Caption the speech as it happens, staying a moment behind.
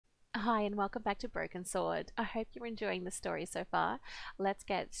Hi and welcome back to Broken Sword. I hope you're enjoying the story so far. Let's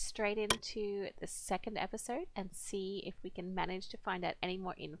get straight into the second episode and see if we can manage to find out any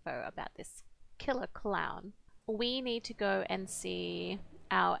more info about this killer clown. We need to go and see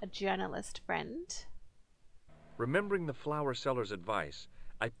our journalist friend. Remembering the flower seller's advice,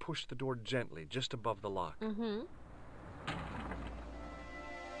 I pushed the door gently just above the lock.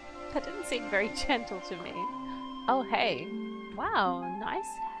 That didn't seem very gentle to me. Oh hey. Wow, nice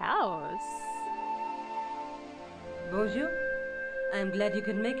house. Bonjour. I'm glad you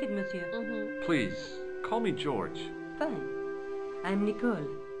could make it, monsieur. Please, call me George. Fine. I'm Nicole.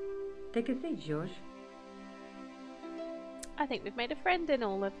 Take a seat, George. I think we've made a friend in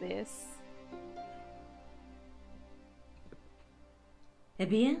all of this. Eh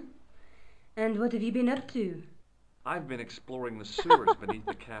bien? And what have you been up to? I've been exploring the sewers beneath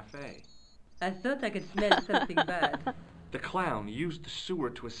the cafe. I thought I could smell something bad. The clown used the sewer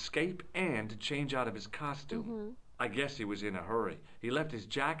to escape and to change out of his costume. I guess he was in a hurry. He left his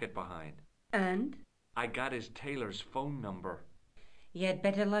jacket behind. And? I got his tailor's phone number. You had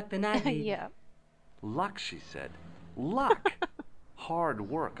better luck than I did. Yeah. Luck, she said. Luck! Hard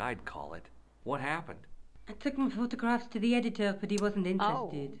work, I'd call it. What happened? I took my photographs to the editor, but he wasn't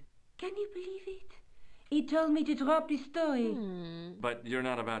interested. Can you believe it? He told me to drop the story. But you're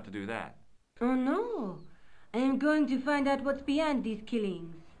not about to do that. Oh no. I am going to find out what's behind these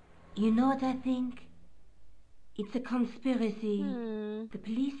killings. You know what I think? It's a conspiracy. The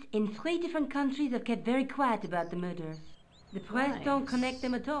police in 3 different countries have kept very quiet about the murders. The press don't connect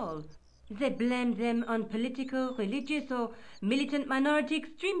them at all. They blame them on political, religious, or militant minority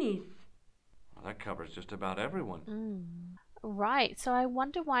extremists. Well, that covers just about everyone. Right, so I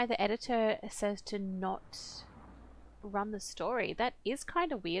wonder why the editor says to not run the story. That is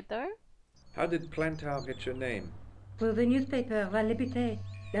kind of weird though. How did Plantow get your name? For the newspaper, La Liberté,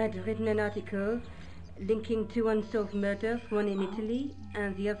 I'd written an article linking 2 unsolved murders, one in Italy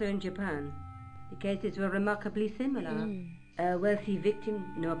and the other in Japan. The cases were remarkably similar. A wealthy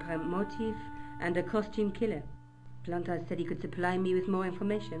victim, no apparent motive, and a costume killer. Plantow said he could supply me with more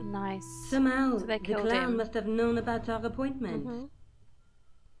information. Nice. Somehow, So they the killed clown him. must have known about our appointment.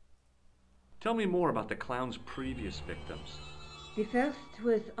 Tell me more about the clown's previous victims. The first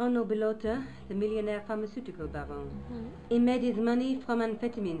was Onno Belota, the millionaire pharmaceutical baron. He made his money from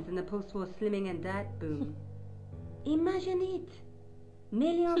amphetamines in the post-war slimming and diet boom. Imagine it!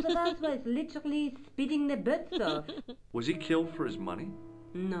 Millions of housewives literally speeding their butts off. Was he killed for his money?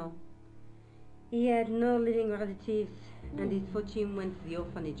 No. He had no living relatives, and his fortune went to the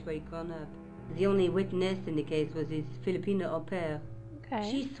orphanage where he grown up. The only witness in the case was his Filipino au pair. Okay.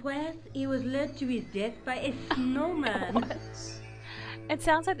 She swears he was lured to his death by a snowman. What? It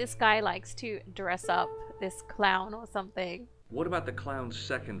sounds like this guy likes to dress up, this clown or something. What about the clown's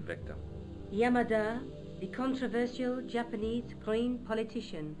second victim? Yamada, the controversial Japanese green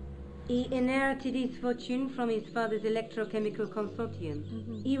politician. He inherited his fortune from his father's electrochemical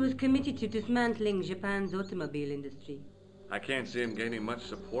consortium. He was committed to dismantling Japan's automobile industry. I can't see him gaining much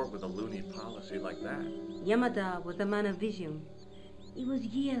support with a loony policy like that. Yamada was a man of vision. He was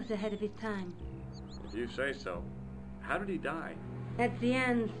years ahead of his time. If you say so. How did he die? At the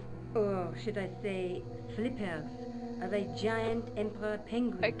hands, or should I say, flippers, of a giant emperor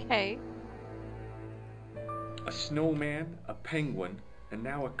penguin. Okay. A snowman, a penguin, and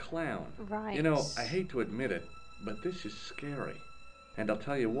now a clown. Right. You know, I hate to admit it, but this is scary. And I'll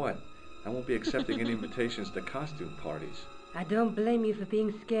tell you what, I won't be accepting any invitations to costume parties. I don't blame you for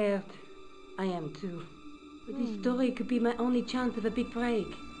being scared. I am too. But this story could be my only chance of a big break.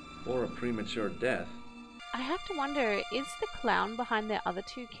 Or a premature death. I have to wonder, is the clown behind the other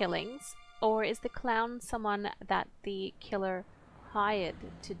 2 killings? Or is the clown someone that the killer hired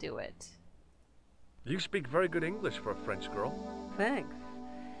to do it? You speak very good English for a French girl. Thanks.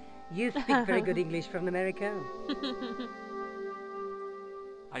 You speak very good English for an American.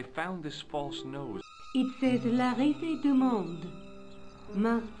 I found this false nose. It says La Risée du Monde.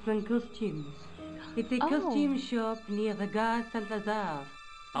 Masks and costumes. It's a costume shop near the Gare Saint-Lazare.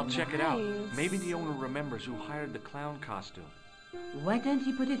 I'll check it out. Nice. Maybe the owner remembers who hired the clown costume. Why don't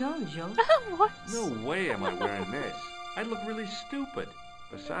you put it on, Joe? What? No way am I wearing this. I'd look really stupid.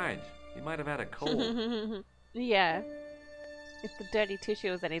 Besides, he might have had a cold. Yeah. If the dirty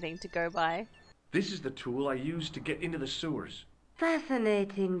tissue is anything to go by. This is the tool I used to get into the sewers.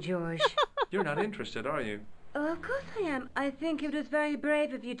 Fascinating, George. You're not interested, are you? Oh, of course I am. I think it was very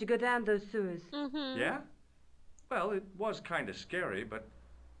brave of you to go down those sewers. Yeah? Well, it was kind of scary, but,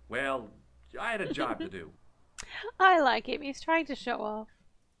 well, I had a job to do. I like him. He's trying to show off.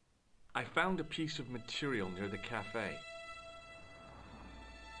 I found a piece of material near the cafe.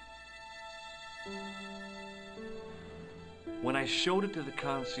 When I showed it to the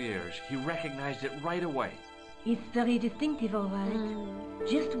concierge, he recognized it right away. It's very distinctive, all right.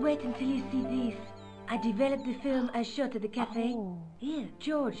 Just wait until you see this. I developed the film I shot at the cafe. Oh. Here,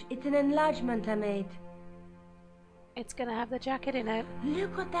 George, it's an enlargement I made. It's gonna have the jacket in it.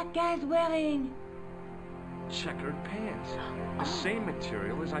 Look what that guy's wearing. Checkered pants. The same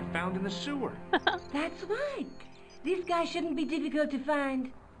material as I found in the sewer. That's right. This guy shouldn't be difficult to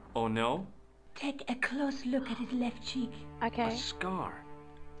find. Oh no? Take a close look at his left cheek. Okay. A scar.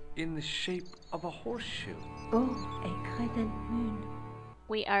 In the shape of a horseshoe. Oh, a crescent moon.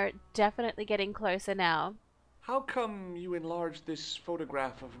 We are definitely getting closer now. How come you enlarged this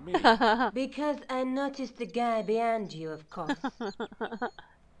photograph of me? Because I noticed the guy behind you, of course.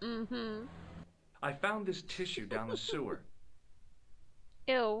 I found this tissue down the sewer.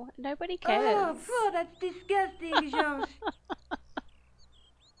 Ew, nobody cares. Oh, that's disgusting, George.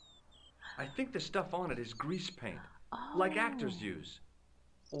 I think the stuff on it is grease paint, like actors use.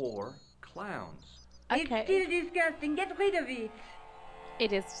 Or clowns. Okay. It's still disgusting. Get rid of it.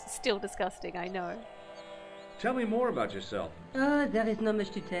 It is still disgusting, I know. Tell me more about yourself. Oh, there is not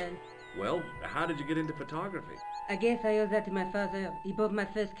much to tell. Well, how did you get into photography? I guess I owe that to my father. He bought my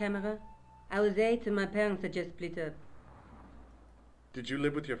first camera. I was 8 and my parents had just split up. Did you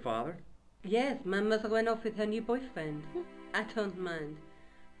live with your father? Yes, my mother went off with her new boyfriend. I don't mind.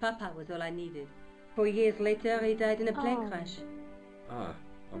 Papa was all I needed. 4 years later, he died in a plane crash. Ah,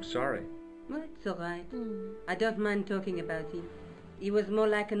 I'm sorry. Well, it's all right. I don't mind talking about him. He was more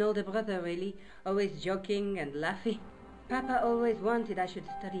like an older brother, really, always joking and laughing. Papa always wanted I should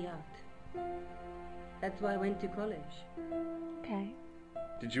study art. That's why I went to college. Okay.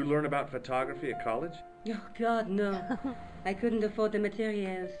 Did you learn about photography at college? Oh, God, no. I couldn't afford the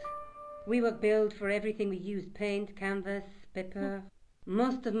materials. We were billed for everything we used. Paint, canvas, paper.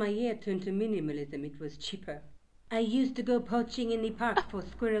 Most of my year turned to minimalism. It was cheaper. I used to go poaching in the park for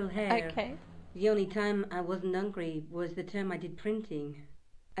squirrel hair. Okay. The only time I wasn't hungry was the time I did printing.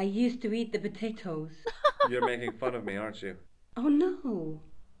 I used to eat the potatoes. You're making fun of me, aren't you? Oh, no.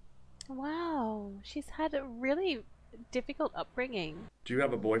 Wow, she's had a really difficult upbringing. Do you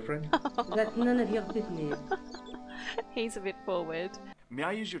have a boyfriend? That's none of your business. He's a bit forward. May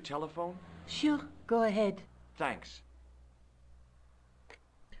I use your telephone? Sure, go ahead. Thanks.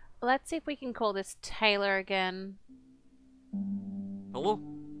 Let's see if we can call this Taylor again. Hello?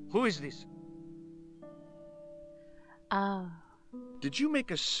 Who is this? Ah. Did you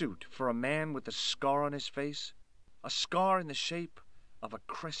make a suit for a man with a scar on his face? A scar in the shape of a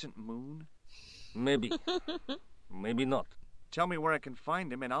crescent moon? Maybe. Maybe not. Tell me where I can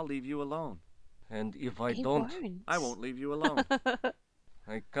find him and I'll leave you alone. And if I don't, I won't leave you alone.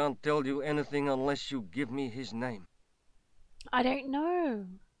 I can't tell you anything unless you give me his name. I don't know.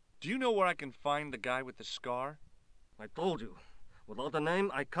 Do you know where I can find the guy with the scar? I told you. Without a name,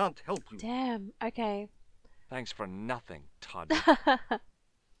 I can't help you. Damn, okay. Thanks for nothing, Todd.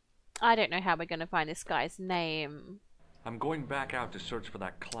 I don't know how we're going to find this guy's name. I'm going back out to search for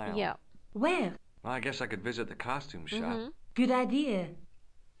that clown. Yeah. Where? Well, I guess I could visit the costume shop. Good idea.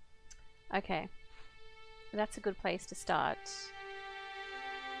 Okay. That's a good place to start.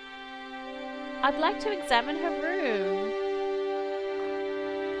 I'd like to examine her room.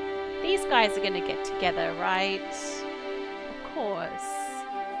 These guys are going to get together, right? Of course.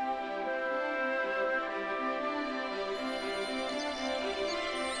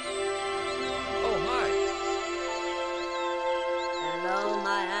 Oh, hi. Hello,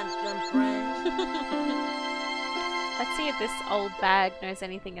 my handsome friend. Let's see if this old bag knows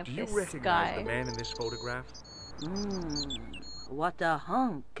anything of Do you this recognize guy. the man in this photograph? What a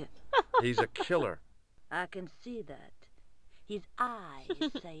hunk. He's a killer. I can see that. His eyes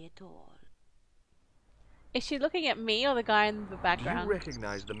say it all. Is she looking at me or the guy in the Do you background?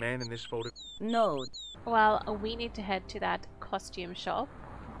 recognize the man in this photograph? No. Well, we need to head to that costume shop.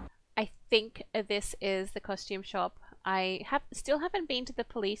 I think this is the costume shop. I still haven't been to the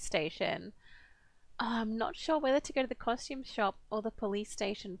police station. I'm not sure whether to go to the costume shop or the police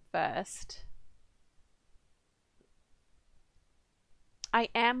station first. I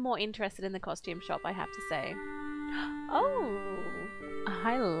am more interested in the costume shop, I have to say. Oh,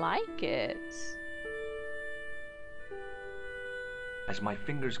 I like it. As my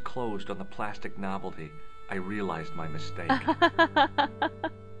fingers closed on the plastic novelty, I realized my mistake.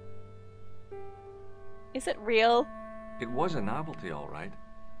 Is it real? It was a novelty, all right,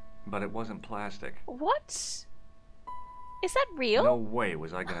 but it wasn't plastic. What? Is that real? No way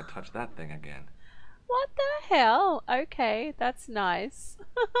was I going to touch that thing again. What the hell? Okay, that's nice.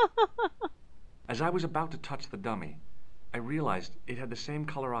 As I was about to touch the dummy, I realized it had the same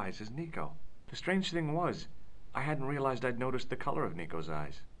color eyes as Nico. The strange thing was, I hadn't realized I'd noticed the color of Nico's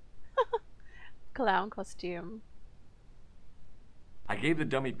eyes. Clown costume. I gave the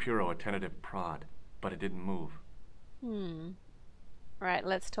dummy Puro a tentative prod, but it didn't move. Right,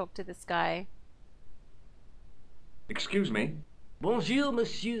 let's talk to this guy. Excuse me? Bonjour,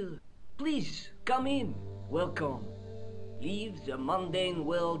 monsieur. Please, come in. Welcome. Leave the mundane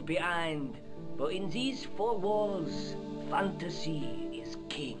world behind, for in these four walls, fantasy is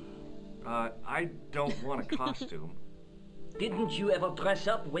king. I don't want a costume. Didn't you ever dress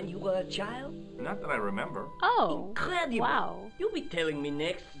up when you were a child? Not that I remember. Oh, Incredible. wow. You'll be telling me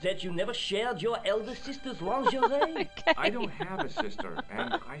next that you never shared your elder sister's lingerie? Okay. I don't have a sister,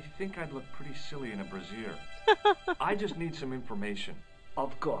 and I think I'd look pretty silly in a brassiere. I just need some information.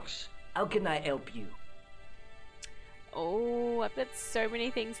 Of course. How can I help you? Oh, I've got so many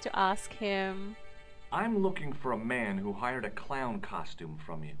things to ask him. I'm looking for a man who hired a clown costume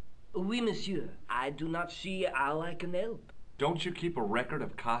from you. Oui, monsieur. I do not see how I can help. Don't you keep a record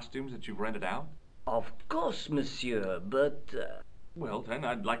of costumes that you've rented out? Of course, monsieur, but... Well, then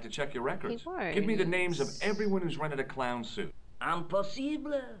I'd like to check your records. He won't. Give me the names of everyone who's rented a clown suit.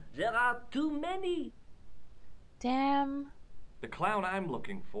 Impossible. There are too many. Damn. The clown I'm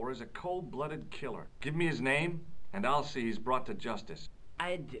looking for is a cold-blooded killer. Give me his name, and I'll see he's brought to justice.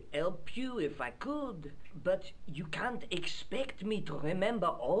 I'd help you if I could, but you can't expect me to remember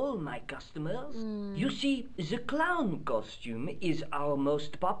all my customers. You see, the clown costume is our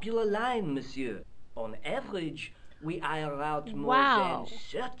most popular line, monsieur. On average, we hire out more Wow.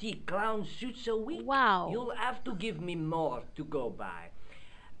 than 30 clown suits a week. Wow. You'll have to give me more to go by.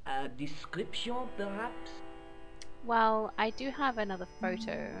 A description, perhaps? Well, I do have another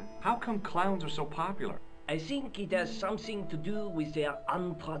photo. How come clowns are so popular? I think it has something to do with their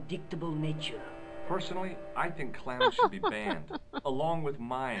unpredictable nature. Personally, I think clowns should be banned, along with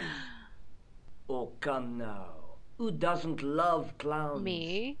mimes. Oh, come now. Who doesn't love clowns?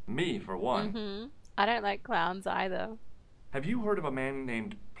 Me. Me, for one. I don't like clowns either. Have you heard of a man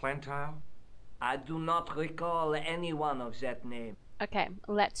named Plantile? I do not recall anyone of that name. Okay,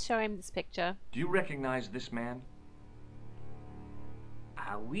 let's show him this picture. Do you recognize this man?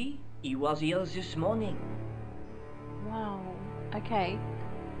 Ah oui? He was here this morning. Wow. Okay.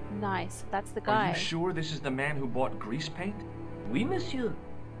 Nice. That's the Are guy. you sure this is the man who bought grease paint? Oui, monsieur.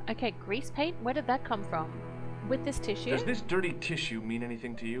 Okay, grease paint? Where did that come from? With this tissue? Does this dirty tissue mean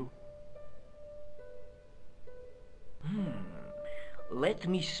anything to you? Let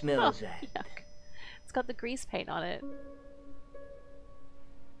me smell Oh, that. yuck. It's got the grease paint on it.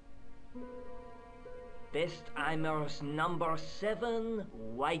 Bestheimer's number 7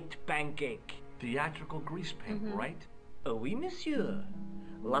 white pancake. Theatrical grease paint, right? Oui, monsieur.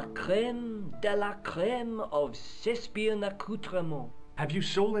 La crème de la crème of Thespian accoutrement. Have you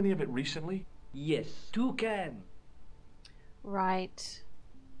sold any of it recently? Yes, 2 cans. Right.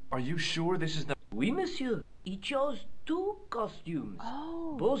 Are you sure this is the... Oui, monsieur. He chose 2 costumes.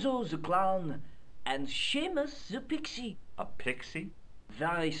 Oh. Bozo the clown and Seamus the pixie. A pixie?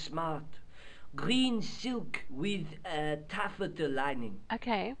 Very smart. Green silk with a taffeta lining.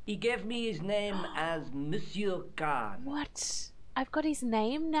 Okay. He gave me his name as Monsieur Khan. What? I've got his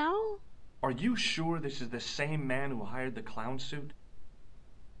name now? Are you sure this is the same man who hired the clown suit?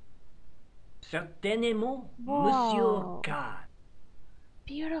 Certainement, Whoa. Monsieur Khan.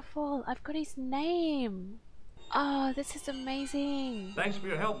 Beautiful. I've got his name. Oh, this is amazing. Thanks for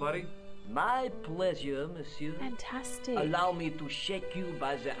your help, buddy. My pleasure, monsieur. Fantastic. Allow me to shake you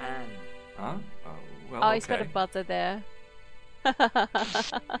by the hand. Huh? Well, Oh, he's got a okay. buzzer there.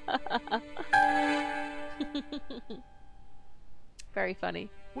 Very funny.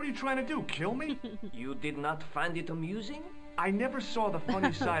 What are you trying to do, kill me? You did not find it amusing? I never saw the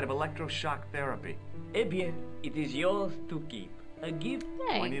funny side of electroshock therapy. Eh bien, it is yours to keep. A gift?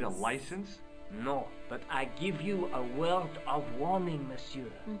 Thanks. Do I need a license? No, but I give you a word of warning,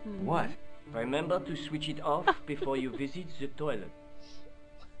 monsieur. What? Remember to switch it off before you visit the toilet.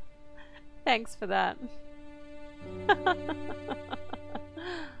 Thanks for that.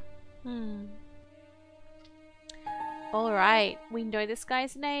 Alright, we know this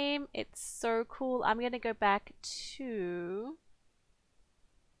guy's name. It's so cool. I'm gonna go back to...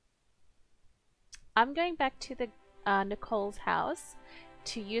 I'm going back to the Nicole's house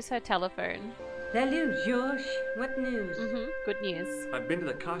to use her telephone. Salut, George. What news? Good news. I've been to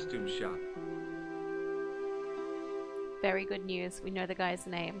the costume shop. Very good news. We know the guy's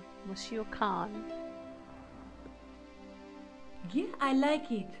name. Monsieur Khan. Yeah, I like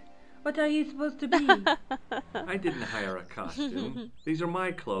it. What are you supposed to be? I didn't hire a costume. These are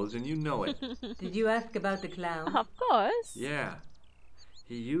my clothes and you know it. Did you ask about the clown? Of course. Yeah.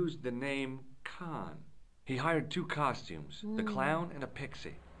 He used the name Khan. He hired 2 costumes, the clown and a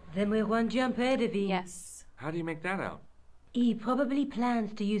pixie. Then we're one jump ahead of him. Yes. How do you make that out? He probably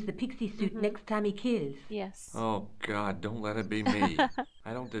plans to use the pixie suit next time he kills. Yes. Oh, God, don't let it be me.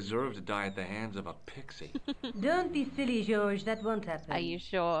 I don't deserve to die at the hands of a pixie. Don't be silly, George. That won't happen. Are you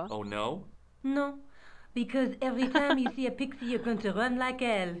sure? Oh, no? No, because every time you see a pixie, you're going to run like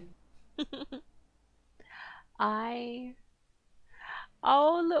hell.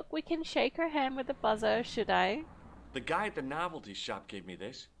 Oh, look, we can shake her hand with a buzzer, should I? The guy at the novelty shop gave me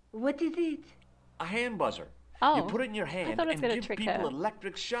this. What is it? A hand buzzer. Oh, You put it in your hand thought it was and gonna give trick people her.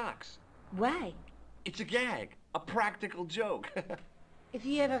 electric shocks. Why? It's a gag, a practical joke. If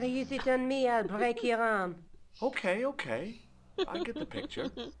you ever use it on me, I'll break your arm. Okay. I get the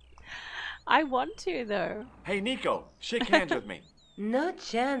picture. I want to, though. Hey, Nico, shake hands with me. No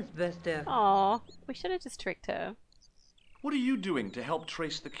chance, Buster. Aw, we should have just tricked her. What are you doing to help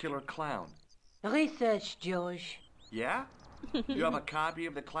trace the killer clown? Research, George. Yeah? You have a copy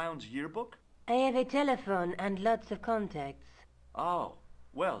of the clown's yearbook? I have a telephone and lots of contacts. Oh,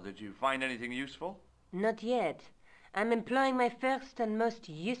 well, did you find anything useful? Not yet. I'm employing my first and most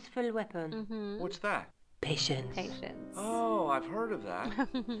useful weapon. What's that? Patience. Patience. Oh, I've heard of that.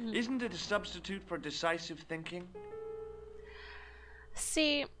 Isn't it a substitute for decisive thinking?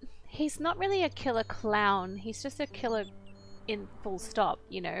 See, he's not really a killer clown. He's just a killer in full stop,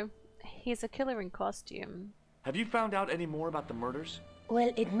 you know. He's a killer in costume. Have you found out any more about the murders?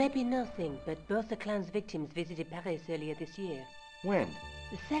 Well, it may be nothing, but both the clown's victims visited Paris earlier this year. When?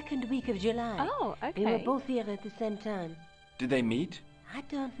 The second week of July. Oh, They were okay. both here at the same time. Did they meet? I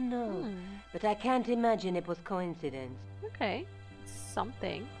don't know, but I can't imagine it was coincidence. Okay.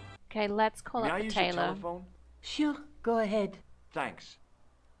 Something. Okay, let's call May I up the use your tailor. telephone? Sure, go ahead. Thanks.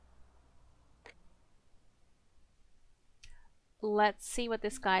 Let's see what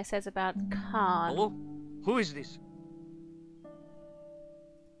this guy says about Khan. Hello? Who is this?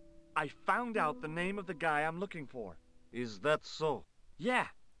 I found out the name of the guy I'm looking for. Is that so? Yeah.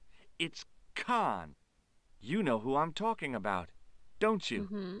 It's Khan. You know who I'm talking about, don't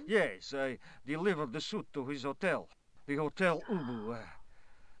you? Yes, I delivered the suit to his hotel. The Hotel Ubu.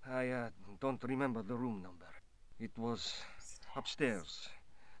 I don't remember the room number. It was upstairs.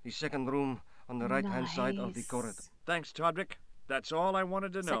 The second room on the right-hand side of the corridor. Thanks, Todrick. That's all I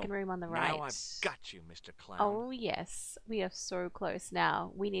wanted to know. Second room on the right. Now I've got you, Mr. Clown. Oh, yes. We are so close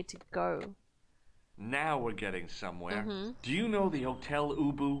now. We need to go. Now we're getting somewhere. Do you know the Hotel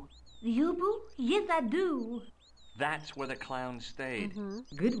Ubu? The Ubu? Yes, I do. That's where the clown stayed.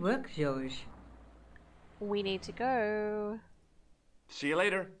 Good work, George. We need to go. See you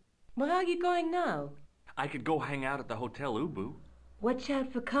later. Where are you going now? I could go hang out at the Hotel Ubu. Watch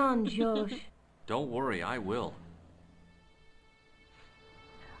out for Khan, George. Don't worry, I will.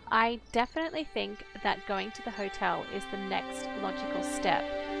 I definitely think that going to the hotel is the next logical step,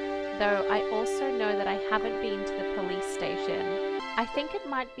 though I also know that I haven't been to the police station. I think it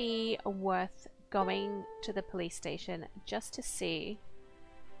might be worth going to the police station just to see.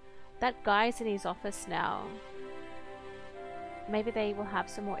 That guy's in his office now. Maybe they will have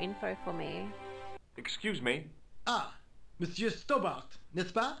some more info for me. Excuse me. Ah, Monsieur Stobbart,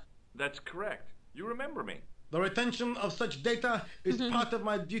 n'est-ce pas? That's correct. You remember me. The retention of such data is part of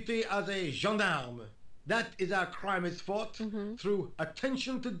my duty as a gendarme. That is how crime is fought, through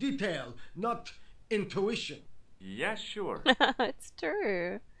attention to detail, not intuition. Yes, sure. It's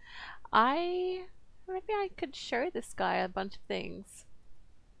true. Maybe I could show this guy a bunch of things.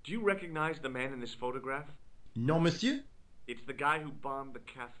 Do you recognize the man in this photograph? Non, monsieur? It's the guy who bombed the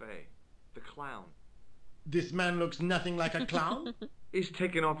cafe. The clown. This man looks nothing like a clown. He's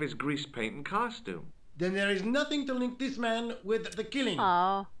taken off his grease paint and costume. Then there is nothing to link this man with the killing.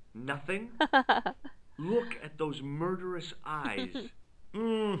 Oh. Nothing? Look at those murderous eyes.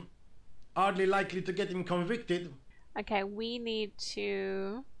 Hardly likely to get him convicted. Okay, we need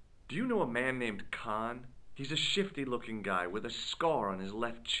to... Do you know a man named Khan? He's a shifty-looking guy with a scar on his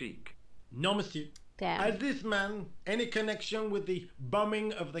left cheek. Non, monsieur. Damn. Has this man any connection with the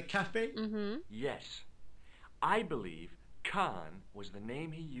bombing of the cafe? Yes. I believe Khan was the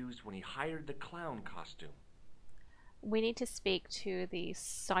name he used when he hired the clown costume. We need to speak to the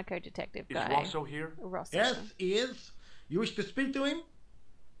psycho detective Is guy. Rosso here? Rosso. Yes, he is. You wish to speak to him?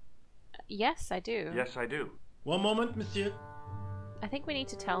 Yes, I do. Yes, I do. One moment, monsieur. I think we need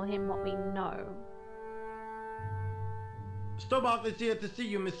to tell him what we know. Stobbart is here to see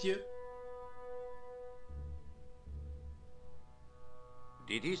you, monsieur.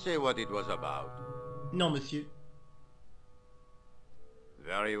 Did he say what it was about? No, monsieur.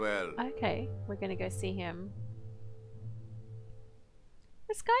 Very well. Okay, we're gonna go see him.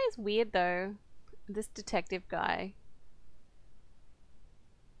 This guy is weird though. This detective guy.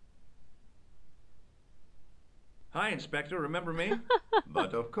 Hi, Inspector. Remember me?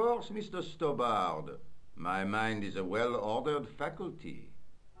 But of course, Mr. Stobbart. My mind is a well-ordered faculty.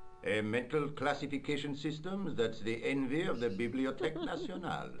 A mental classification system that's the envy of the Bibliothèque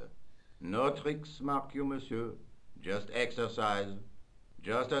Nationale. No tricks, mark you, monsieur. Just exercise.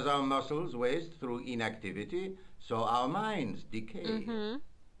 Just as our muscles waste through inactivity, so our minds decay.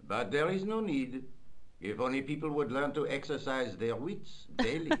 But there is no need. If only people would learn to exercise their wits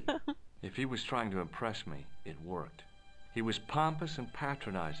daily. If he was trying to impress me, it worked. He was pompous and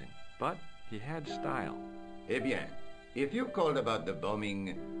patronizing, but he had style. Eh bien, if you called about the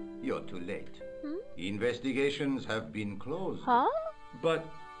bombing, you're too late. Investigations have been closed. Huh? But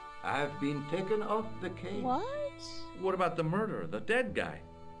Have been taken off the case. What? what about the murderer, the dead guy?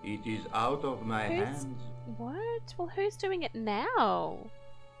 It is out of my hands. What? Well, who's doing it now?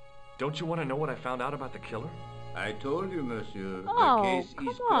 Don't you want to know what I found out about the killer? I told you, monsieur, Oh, the case come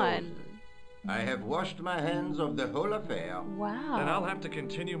is closed. on. I have washed my hands of the whole affair. Wow. Then I'll have to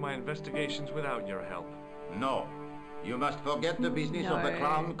continue my investigations without your help. No, you must forget the business of the No.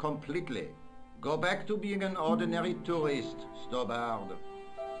 crown completely. Go back to being an ordinary tourist, Stobbart.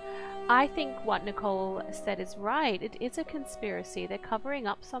 I think what Nicole said is right. It is a conspiracy. They're covering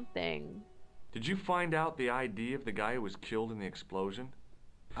up something. Did you find out the ID of the guy who was killed in the explosion?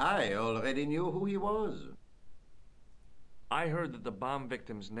 I already knew who he was. I heard that the bomb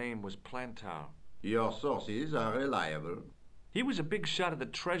victim's name was Plantar. Your sources are reliable. He was a big shot at the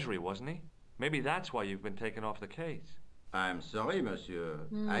Treasury, wasn't he? Maybe that's why you've been taken off the case. I'm sorry, monsieur.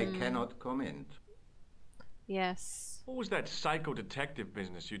 I cannot comment. Yes. What was that psycho-detective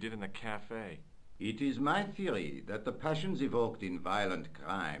business you did in the cafe? It is my theory that the passions evoked in violent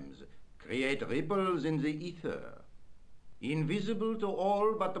crimes create ripples in the ether, invisible to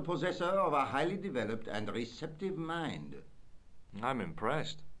all but the possessor of a highly developed and receptive mind. I'm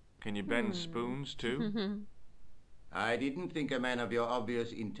impressed. Can you bend spoons, too? I didn't think a man of your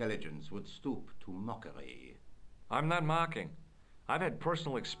obvious intelligence would stoop to mockery. I'm not mocking. I've had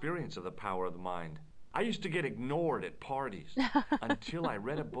personal experience of the power of the mind. I used to get ignored at parties until I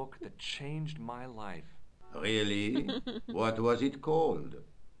read a book that changed my life. Really? What was it called?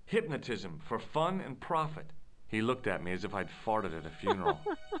 Hypnotism for Fun and Profit. He looked at me as if I'd farted at a funeral.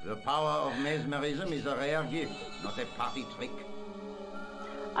 The power of mesmerism is a rare gift, not a party trick.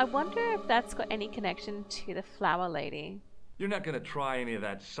 I wonder if that's got any connection to the flower lady. You're not going to try any of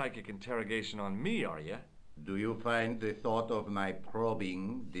that psychic interrogation on me, are you? Do you find the thought of my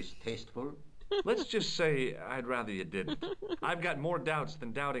probing distasteful? Let's just say I'd rather you didn't. I've got more doubts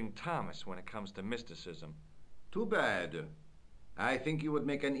than doubting Thomas when it comes to mysticism. Too bad. I think you would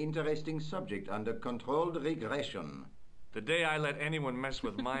make an interesting subject under controlled regression. The day I let anyone mess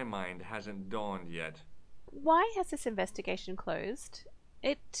with my mind hasn't dawned yet. Why has this investigation closed?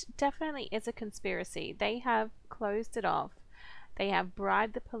 It definitely is a conspiracy. They have closed it off. They have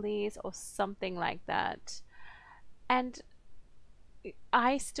bribed the police or something like that. And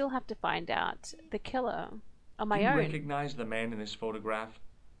I still have to find out the killer on my Do you own. recognize the man in this photograph?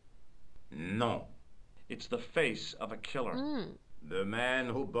 No. It's the face of a killer. The man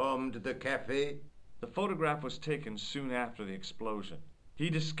who bombed the cafe? The photograph was taken soon after the explosion.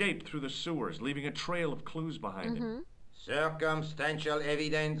 He'd escaped through the sewers, leaving a trail of clues behind him. Circumstantial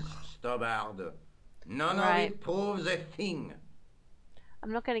evidence, Stobbart. None of Right. it proves a thing.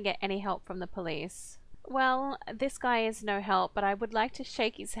 I'm not going to get any help from the police. Well, this guy is no help, but I would like to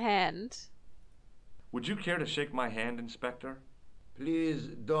shake his hand. Would you care to shake my hand, Inspector? Please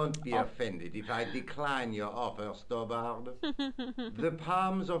don't be offended if I decline your offer, Stobbart. The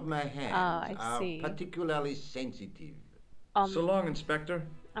palms of my hands I are see. particularly sensitive. So long, Inspector.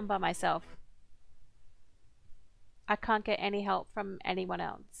 I'm by myself. I can't get any help from anyone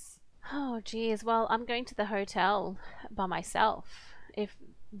else. Oh, geez. Well, I'm going to the hotel by myself. If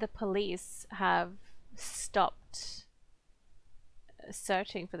the police have stopped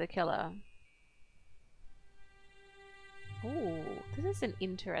searching for the killer. Oh, this is an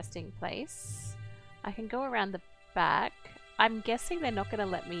interesting place. I can go around the back. I'm guessing they're not going to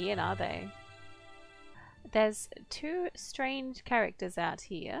let me in, are they? There's two strange characters out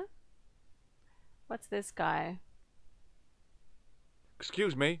here. What's this guy?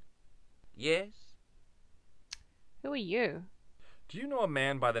 Excuse me. Yes? Who are you? Do you know a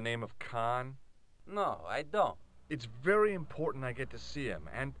man by the name of Khan? No, I don't. It's very important I get to see him,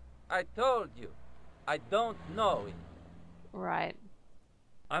 and I told you, I don't know it. Right.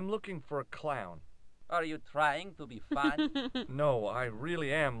 I'm looking for a clown. Are you trying to be funny? No, I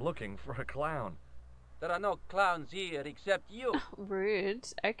really am looking for a clown. There are no clowns here except you. Rude.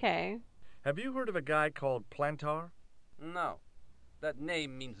 Okay. Have you heard of a guy called Plantar? No, that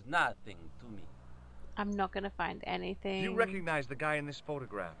name means nothing to me. I'm not going to find anything. Do you recognize the guy in this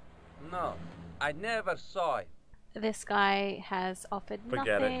photograph? No, I never saw him. This guy has offered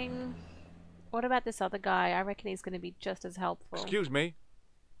Forget nothing. What about this other guy? I reckon he's going to be just as helpful. Excuse me?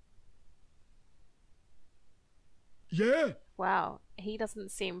 Yeah? Wow, he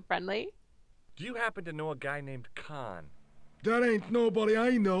doesn't seem friendly. Do you happen to know a guy named Khan? That ain't nobody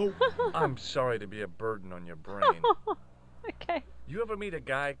I know. I'm sorry to be a burden on your brain. Okay. You ever meet a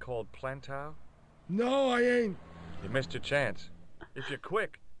guy called Plantar? No, I ain't. You missed your chance. If you're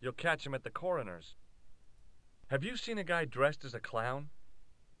quick, you'll catch him at the coroner's. Have you seen a guy dressed as a clown?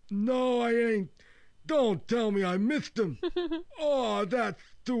 No, I ain't. Don't tell me I missed him. Oh, that's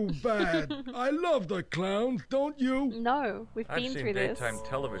too bad. I love the clowns, don't you? No, we've been through this. I've seen daytime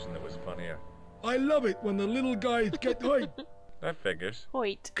television that was funnier. I love it when the little guys get hype. That figures.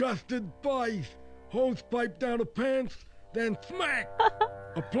 Hoyt. Custard pies, hose pipe down the pants, then smack!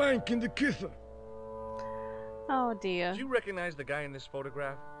 A plank in the kisser. Oh dear. Do you recognize the guy in this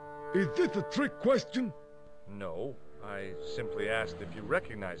photograph? Is this a trick question? No, I simply asked if you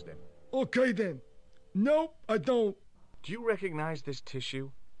recognized him. Okay then. Nope, I don't. Do you recognize this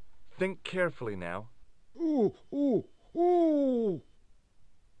tissue? Think carefully now. Ooh, ooh, ooh.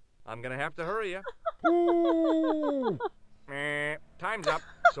 I'm gonna have to hurry you. Ooh. Time's up,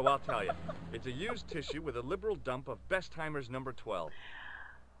 so I'll tell you. It's a used tissue with a liberal dump of Bestheimer's number 12.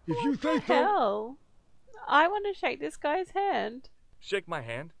 If you say so. Hell, I want to shake this guy's hand. Shake my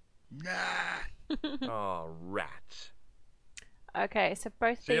hand. Nah. Oh, rats. Okay, so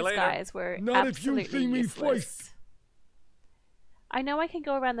both See you these later. guys were Not if you absolutely see me useless. first. I know I can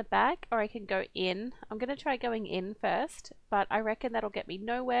go around the back or I can go in. I'm going to try going in first, but I reckon that'll get me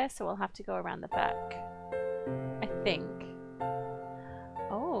nowhere, so I'll have to go around the back. I think.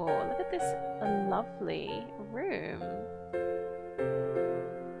 Oh, look at this lovely room.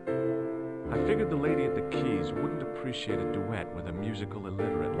 I figured the lady at the keys wouldn't appreciate a duet with a musical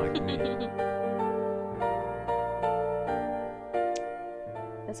illiterate like me.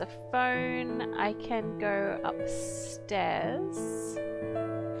 There's a phone. I can go upstairs.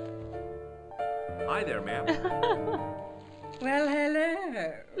 Hi there, ma'am. Well,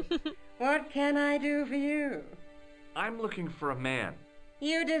 hello. What can I do for you? I'm looking for a man.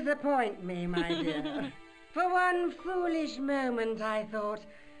 You disappoint me, my dear. For one foolish moment I thought,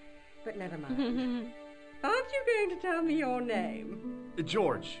 but never mind. Aren't you going to tell me your name?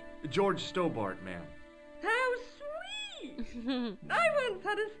 George Stobbart, ma'am. How sweet! I once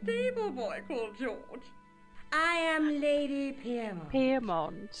had a stable boy called George. I am Lady Piermont.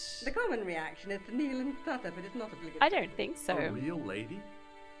 Piermont. The common reaction is to kneel and stutter, but it's not obligatory. I don't think so. A real lady?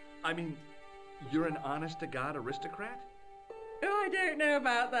 I mean, you're an honest-to-God aristocrat? Oh, I don't know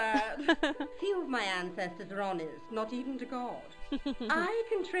about that. Few of my ancestors are honest, not even to God. I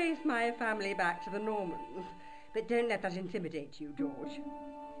can trace my family back to the Normans, but don't let that intimidate you, George.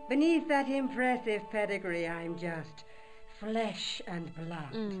 Beneath that impressive pedigree, I'm just flesh and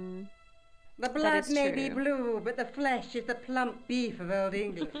blood. Mm. The blood may be blue, but the flesh is the plump beef of old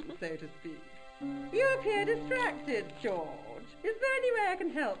England, so to speak. You appear distracted, George. Is there any way I can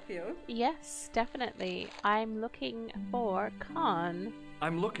help you? Yes, definitely. I'm looking for Khan.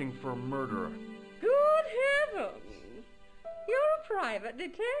 I'm looking for a murderer. Good heavens! You're a private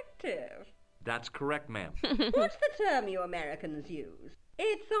detective. That's correct, ma'am. What's the term you Americans use?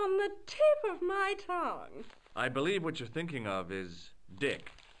 It's on the tip of my tongue. I believe what you're thinking of is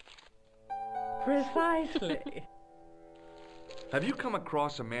Dick. Precisely. Have you come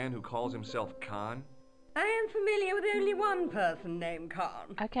across a man who calls himself Khan? I am familiar with only one person named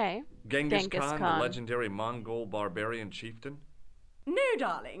Khan. Okay. Genghis Khan, the legendary Mongol barbarian chieftain? No,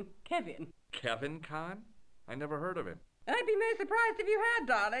 darling. Kevin. Kevin Khan? I never heard of him. I'd be most surprised if you had,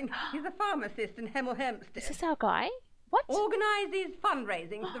 darling. He's a pharmacist in Hemel Hempstead. Is this our guy? What? Organises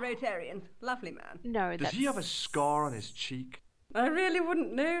fundraising for the Rotarians. Lovely man. No, Does he have a scar on his cheek? I really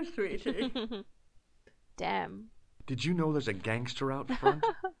wouldn't know, sweetie. Damn. Did you know there's a gangster out front?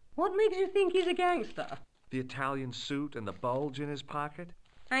 What makes you think he's a gangster? The Italian suit and the bulge in his pocket?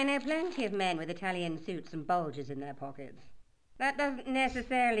 I know plenty of men with Italian suits and bulges in their pockets. That doesn't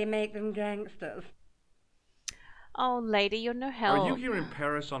necessarily make them gangsters. Oh, lady, you're no help. Are you here in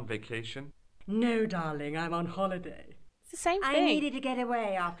Paris on vacation? No, darling, I'm on holiday. It's the same thing. I needed to get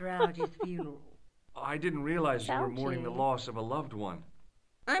away after Algy's funeral. I didn't realize you were mourning the loss of a loved one.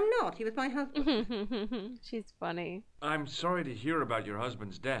 I'm not. He was my husband. She's funny. I'm sorry to hear about your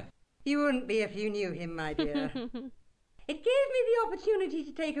husband's death. You wouldn't be if you knew him, my dear. It gave me the opportunity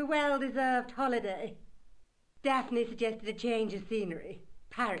to take a well-deserved holiday. Daphne suggested a change of scenery.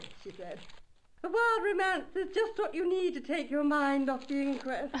 Paris, she said. A wild romance is just what you need to take your mind off the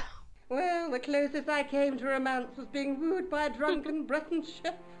inquest. Well, the closest I came to romance was being wooed by a drunken Breton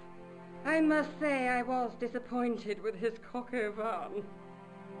chef. I must say I was disappointed with his coq au vin.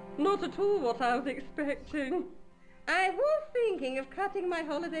 Not at all what I was expecting. I was thinking of cutting my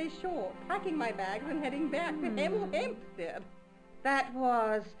holiday short, packing my bags and heading back to Hempstead. That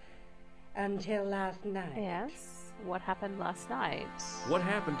was until last night. Yes. What happened last night? What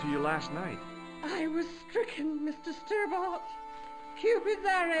happened to you last night? I was stricken, Mr. Stobbart. Cupid's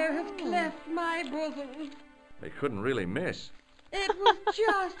arrow has cleft my bosom. They couldn't really miss. It was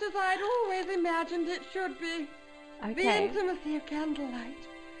just as I'd always imagined it should be. Okay. The intimacy of candlelight,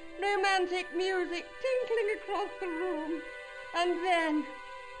 romantic music tinkling across the room, and then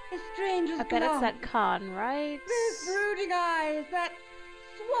a stranger's I bet glance. it's that Khan, right? Those brooding eyes, that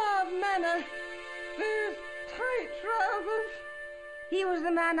suave manner, those tight trousers. He was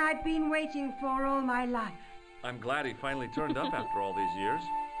the man I'd been waiting for all my life. I'm glad he finally turned up after all these years.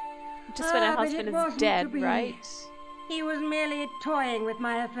 Just when her but husband it is wasn't to dead, be. right? He was merely toying with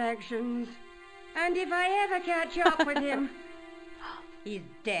my affections. And if I ever catch up with him, he's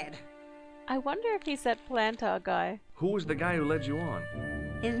dead. I wonder if he's that plantar guy. Who was the guy who led you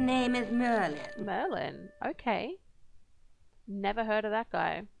on? His name is Merlin. Merlin. Okay. Never heard of that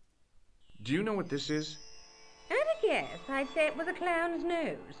guy. Do you know what this is? At a guess, I'd say it was a clown's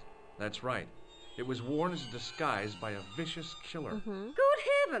nose. That's right. It was worn as a disguise by a vicious killer. Good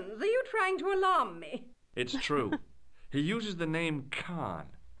heavens, are you trying to alarm me? It's true. He uses the name Khan.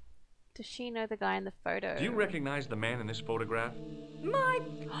 Does she know the guy in the photo? Do you recognize the man in this photograph? My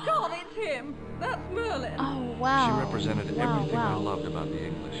God, it's him! That's Merlin! Oh, wow. She represented everything I loved about the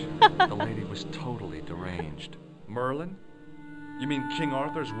English. The lady was totally deranged. Merlin? You mean King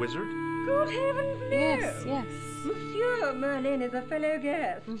Arthur's wizard? Good heavens, no! Yes, yes. Monsieur Merlin is a fellow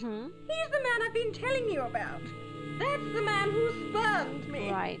guest. He's the man I've been telling you about. That's the man who spurned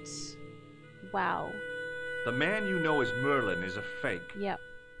me. Right. Wow. The man you know as Merlin is a fake. Yep.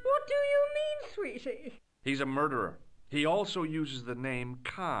 What do you mean, sweetie? He's a murderer. He also uses the name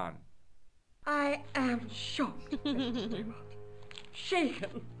Khan. I am shocked, Mr. Stobbart.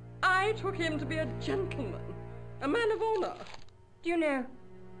 Shaken. I took him to be a gentleman, a man of honor. Do you know,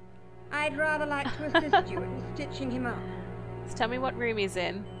 I'd rather like to assist you in stitching him up. Just tell me what room he's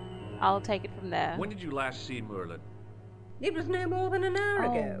in. I'll take it from there. When did you last see Merlin? It was no more than an hour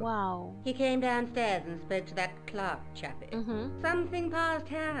ago. Oh, wow. He came downstairs and spoke to that clerk chappie. Something passed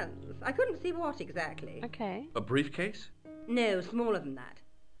hands. I couldn't see what exactly. Okay. A briefcase? No, smaller than that.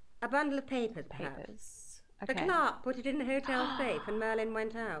 A bundle of papers, perhaps. Okay. The clerk put it in the hotel safe and Merlin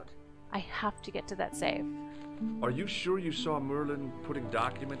went out. I have to get to that safe. Are you sure you saw Merlin putting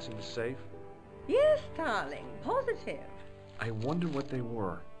documents in the safe? Yes, darling. Positive. I wonder what they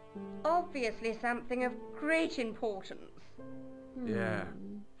were. Obviously something of great importance. Yeah.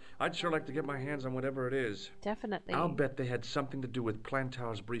 I'd sure like to get my hands on whatever it is. Definitely. I'll bet they had something to do with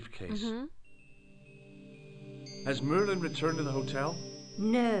Plantar's briefcase. Has Merlin returned to the hotel?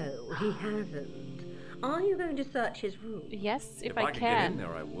 No, he hasn't. Are you going to search his room? Yes, if I I could can. get in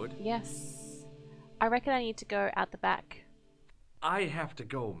there, I would. Yes. I reckon I need to go out the back. I have to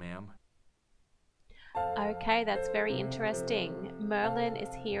go, ma'am. Okay, that's very interesting. Merlin is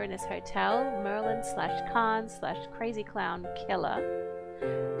here in this hotel. Merlin / Khan / crazy clown killer.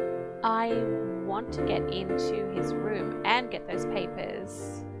 I want to get into his room and get those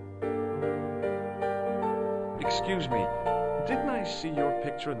papers. Excuse me, didn't I see your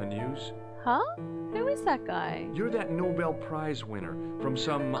picture in the news? Huh? Who is that guy? You're that Nobel Prize winner from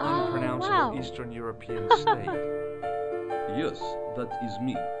some unpronounceable wow. Eastern European state. Yes, that is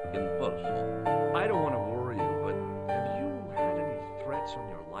me, in person. I don't want to worry you, but have you had any threats on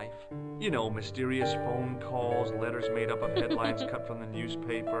your life? You know, mysterious phone calls, letters made up of headlines cut from the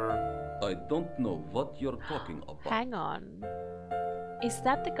newspaper. I don't know what you're talking about. Hang on. Is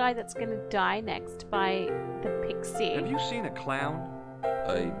that the guy that's gonna die next by the pixie? Have you seen a clown?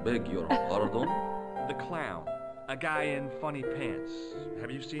 I beg your pardon? The clown. A guy in funny pants.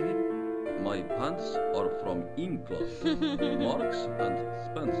 Have you seen him? My pants are from England, Marks and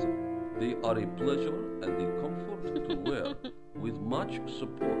Spencer. They are a pleasure and a comfort to wear, with much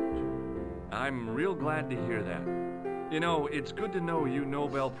support. I'm real glad to hear that. You know, it's good to know you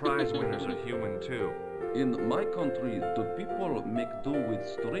Nobel Prize winners are human too. In my country, the people make do with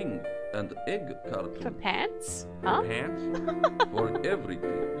string and egg cartoons. For pants? Huh? Pants? For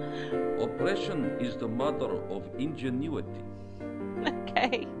everything. Oppression is the mother of ingenuity.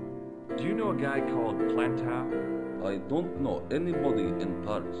 Okay. Do you know a guy called Plantar? I don't know anybody in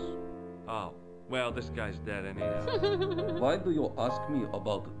Paris. Oh, Well, this guy's dead anyhow. Why do you ask me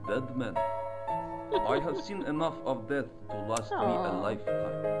about dead men? I have seen enough of death to last me a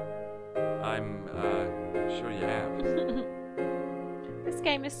lifetime. I'm, sure you have. This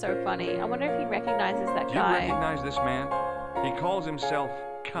game is so funny. I wonder if he recognizes that Do guy. you recognize this man? He calls himself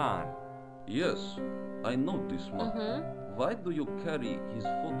Khan. Yes, I know this man. Why do you carry his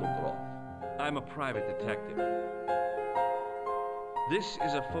photograph? I'm a private detective. This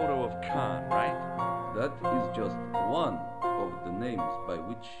is a photo of Khan, right? That is just one of the names by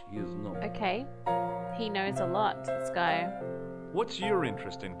which he is known. Okay. He knows a lot, this guy. What's your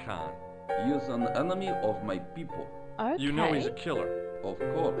interest in Khan? He is an enemy of my people. Okay. You know he's a killer. Of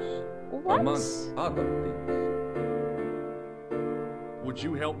course. What? Amongst other things. Would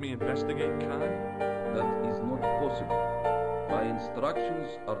you help me investigate Khan? That is not possible. My instructions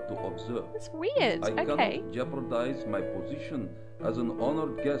are to observe. That's weird. I Okay. cannot jeopardize my position as an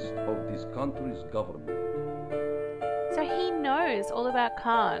honored guest of this country's government. So he knows all about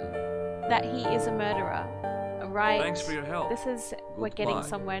Khan, that he is a murderer, right? Thanks for your help. This is, we're getting Goodbye.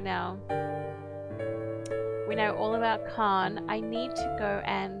 somewhere now. We know all about Khan. I need to go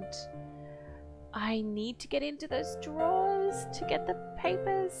and I need to get into those drawers to get the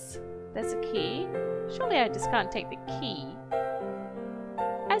papers. There's a key. Surely I just can't take the key.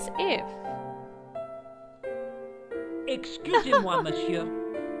 As if. Excusez-moi, monsieur.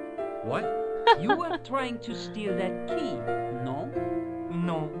 What? You were trying to steal that key, no?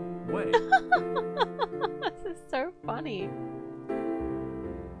 No way. This is so funny.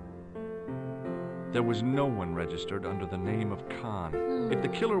 There was no one registered under the name of Khan. If the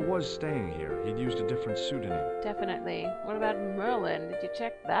killer was staying here, he'd used a different pseudonym. Definitely. What about Merlin? Did you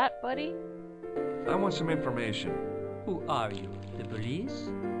check that, buddy? I want some information. Who are you? The police?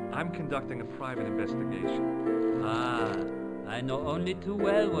 I'm conducting a private investigation. Ah, I know only too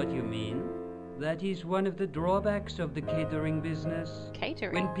well what you mean. That is one of the drawbacks of the catering business.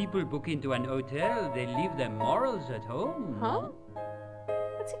 Catering? When people book into an hotel, they leave their morals at home. Huh?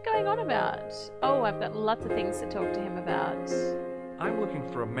 What's he going on about? Oh, I've got lots of things to talk to him about. I'm looking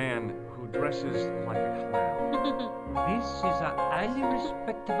for a man who dresses like a clown. This is a highly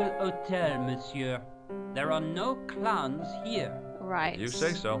respectable hotel, monsieur. There are no clowns here. Right. You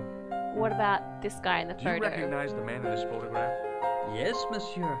say so. What about this guy in the Do you photo? recognize the man in this photograph? Yes,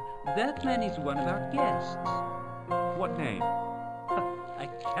 monsieur. That man is one of our guests. What name? I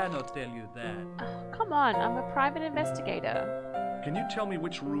cannot tell you that. Oh, come on, I'm a private investigator. Can you tell me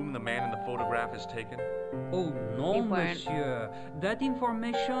which room the man in the photograph has taken? Oh, no, He won't. monsieur. That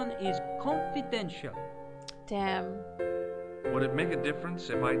information is confidential. Damn. Would it make a difference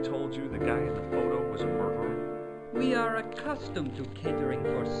if I told you the guy in the photo was a murderer? We are accustomed to catering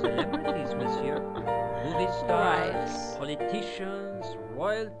for celebrities, monsieur. Movie stars, Right. politicians,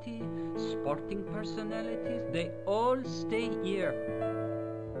 royalty, sporting personalities, they all stay here.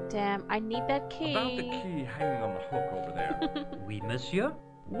 Damn, I need that key. About the key hanging on the hook over there. Oui, monsieur.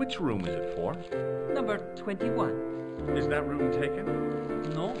 Which room is it for? Number 21. Is that room taken?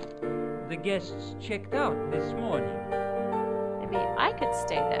 No, the guests checked out this morning. Maybe I could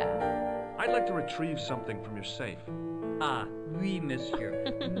stay there. I'd like to retrieve something from your safe. Ah, oui, monsieur.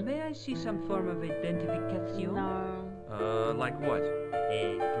 May I see some form of identification? No. Like what?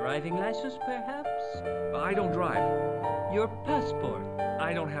 A driving license, perhaps? I don't drive. Your passport?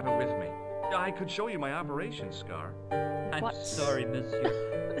 I don't have it with me. I could show you my operation scar. I'm What? sorry, monsieur.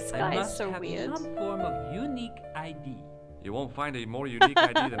 This I guy is must so have weird. some form of unique ID. You won't find a more unique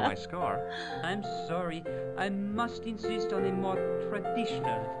ID than my scar. I'm sorry. I must insist on a more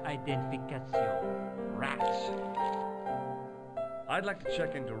traditional identification. Rats. I'd like to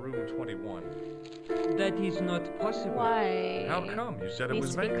check into room 21. That is not possible. Why? How come? You said it Needs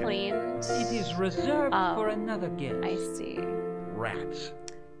was to be vacant. cleaned. It is reserved Oh. for another guest. I see. Rats.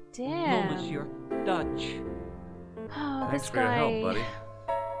 Damn. No, monsieur. Dutch. Oh, Thanks this for your guy help, buddy.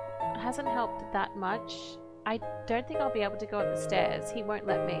 hasn't helped that much. I don't think I'll be able to go up the stairs. He won't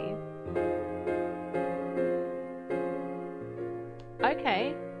let me.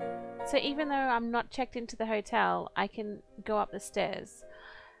 Okay. So even though I'm not checked into the hotel, I can go up the stairs.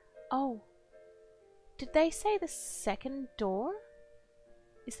 Oh. Did they say the second door?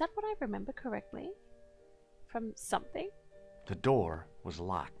 Is that what I remember correctly? From something? The door was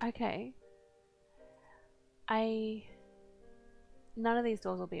locked. Okay. None of these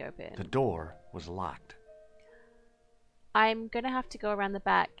doors will be open. The door was locked. I'm gonna have to go around the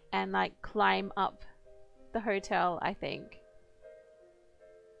back and like climb up the hotel, I think.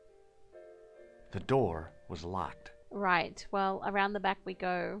 The door was locked. Right, well, around the back we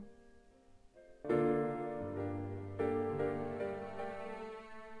go.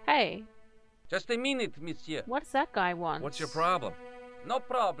 Hey. Just a minute, monsieur. What does that guy want? What's your problem? No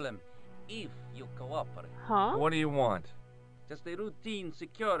problem, if you cooperate. Huh? What do you want? Just a routine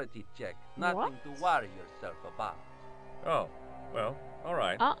security check. Nothing to worry yourself about. Oh, well, all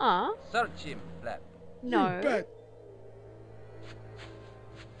right. Search him, Flap. No.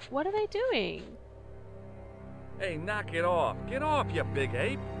 What are they doing? Hey, knock it off. Get off, you big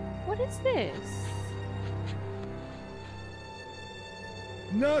ape. What is this?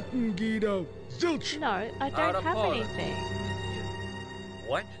 Nothing, Guido. Zilch. No, I don't have anything.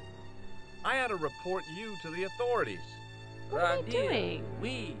 What? I had to report you to the authorities. What are they doing?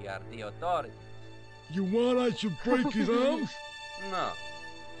 We are the authorities. You want I should break his arms? No.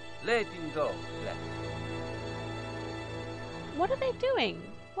 Let him go, Flap. What are they doing?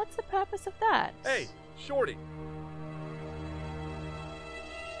 What's the purpose of that? Hey, Shorty.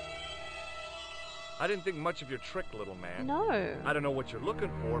 I didn't think much of your trick, little man. No. I don't know what you're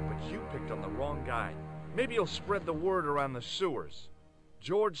looking for, but you picked on the wrong guy. Maybe you'll spread the word around the sewers.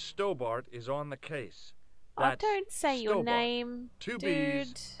 George Stobbart is on the case. That's don't say your Stobbart. name, 2 dude.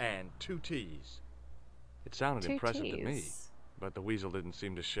 B's and 2 T's. It sounded 2 impressive to me, T's. but the weasel didn't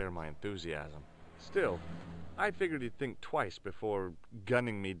seem to share my enthusiasm. Still, I figured he'd think twice before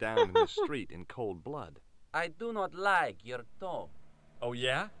gunning me down in the street in cold blood. I do not like your tone. Oh,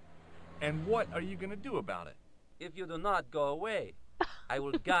 yeah? And what are you going to do about it? If you do not go away, I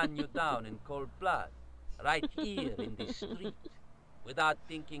will gun you down in cold blood, right here in the street, without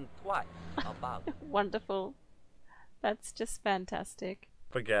thinking twice about it. Wonderful. That's just fantastic.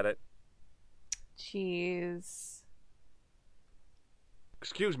 Forget it. Jeez.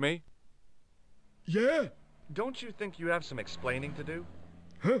 Excuse me. Yeah? Don't you think you have some explaining to do?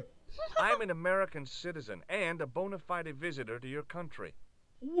 Huh? I'm an American citizen and a bona fide visitor to your country.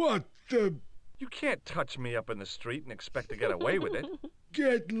 What the... You can't touch me up in the street and expect to get away with it.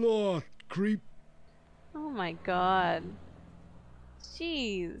 Get lost, creep. Oh my god.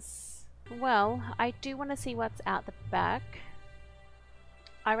 Jeez. Well, I do want to see what's out the back.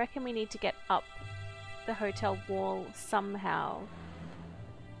 I reckon we need to get up the hotel wall somehow.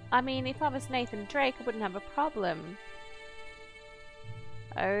 I mean, if I was Nathan Drake, I wouldn't have a problem.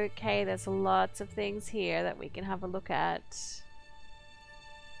 Okay, there's lots of things here that we can have a look at.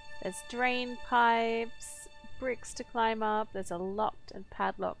 There's drain pipes, bricks to climb up, there's a locked and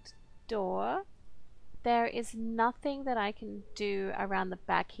padlocked door. There is nothing that I can do around the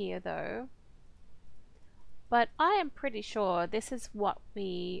back here though. But I am pretty sure this is what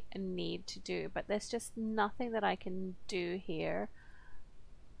we need to do, but there's just nothing that I can do here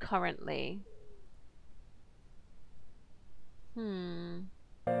currently.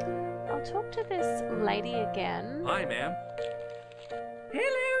 I'll talk to this lady again. Hi, ma'am.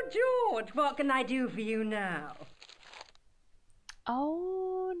 Hello, George. What can I do for you now?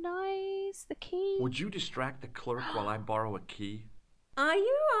 Oh, nice. The key. Would you distract the clerk while I borrow a key? Are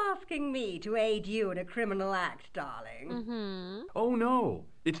you asking me to aid you in a criminal act, darling? Oh, no.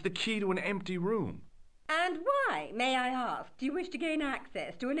 It's the key to an empty room. And why, may I ask, do you wish to gain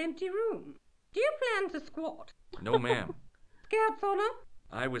access to an empty room? Do you plan to squat? No, ma'am. Scouts honor?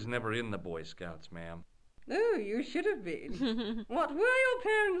 I was never in the Boy Scouts, ma'am. Oh, you should have been. What were your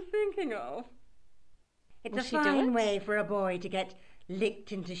parents thinking of? It's a fine way for a boy to get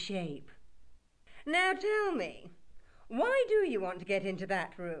licked into shape. Now tell me, why do you want to get into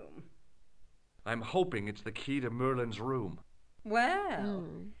that room? I'm hoping it's the key to Merlin's room. Well,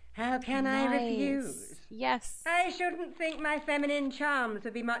 how can I refuse? Yes. I shouldn't think my feminine charms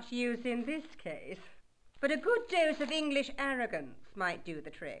would be much use in this case. But a good dose of English arrogance might do the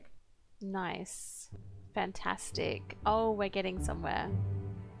trick. Nice. Fantastic. Oh, we're getting somewhere.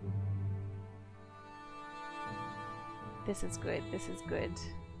 This is good. This is good.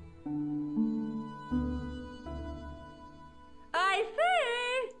 I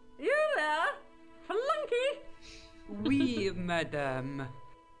say! You there? Flunky! Oui, madame.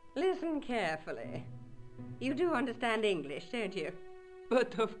 Listen carefully. You do understand English, don't you?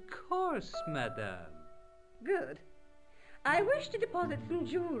 But of course, madame. Good. I wish to deposit some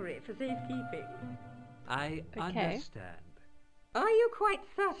jewellery for safekeeping. I understand. Are you quite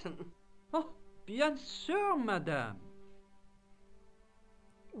certain? Oh, bien sûr, madame.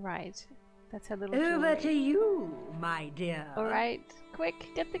 Right. That's her little Over jewelry. to you, my dear. Alright. Quick,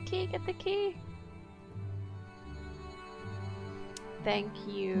 get the key, get the key. Thank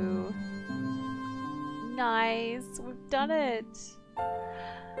you. Nice. We've done it.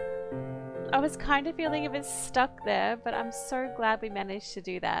 I was kind of feeling a bit stuck there, but I'm so glad we managed to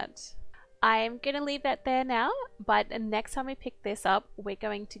do that. I'm going to leave that there now, but next time we pick this up, we're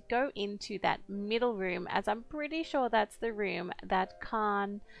going to go into that middle room, as I'm pretty sure that's the room that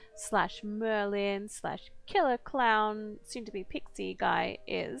Khan / Merlin / Killer Clown, soon to be Pixie guy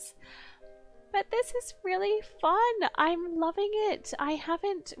is. But this is really fun. I'm loving it. I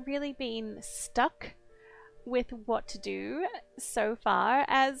haven't really been stuck with what to do so far,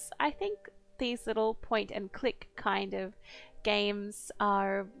 as I think these little point and click kind of games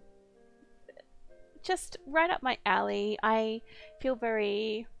are just right up my alley. I feel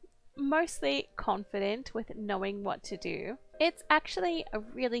very mostly confident with knowing what to do. It's actually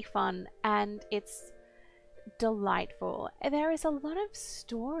really fun and it's delightful. There is a lot of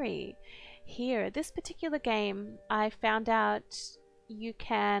story here. This particular game, I found out you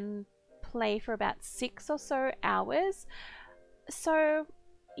can play for about 6 or so hours. So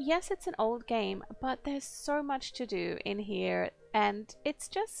yes, it's an old game, but there's so much to do in here and it's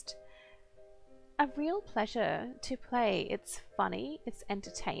just a real pleasure to play. It's funny, it's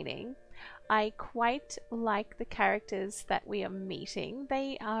entertaining. I quite like the characters that we are meeting.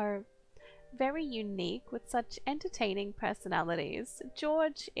 They are very unique with such entertaining personalities.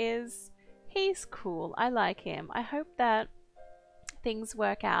 George he's cool. I like him. I hope that things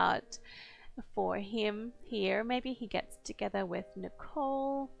work out for him here. Maybe he gets together with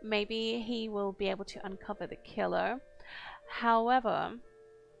Nicole. Maybe he will be able to uncover the killer. However,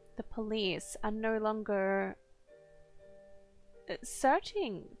 the police are no longer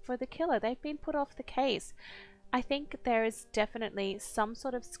searching for the killer. They've been put off the case. I think there is definitely some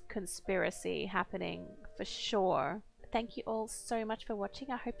sort of conspiracy happening for sure. Thank you all so much for watching.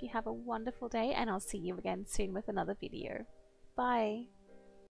 I hope you have a wonderful day and I'll see you again soon with another video. Bye.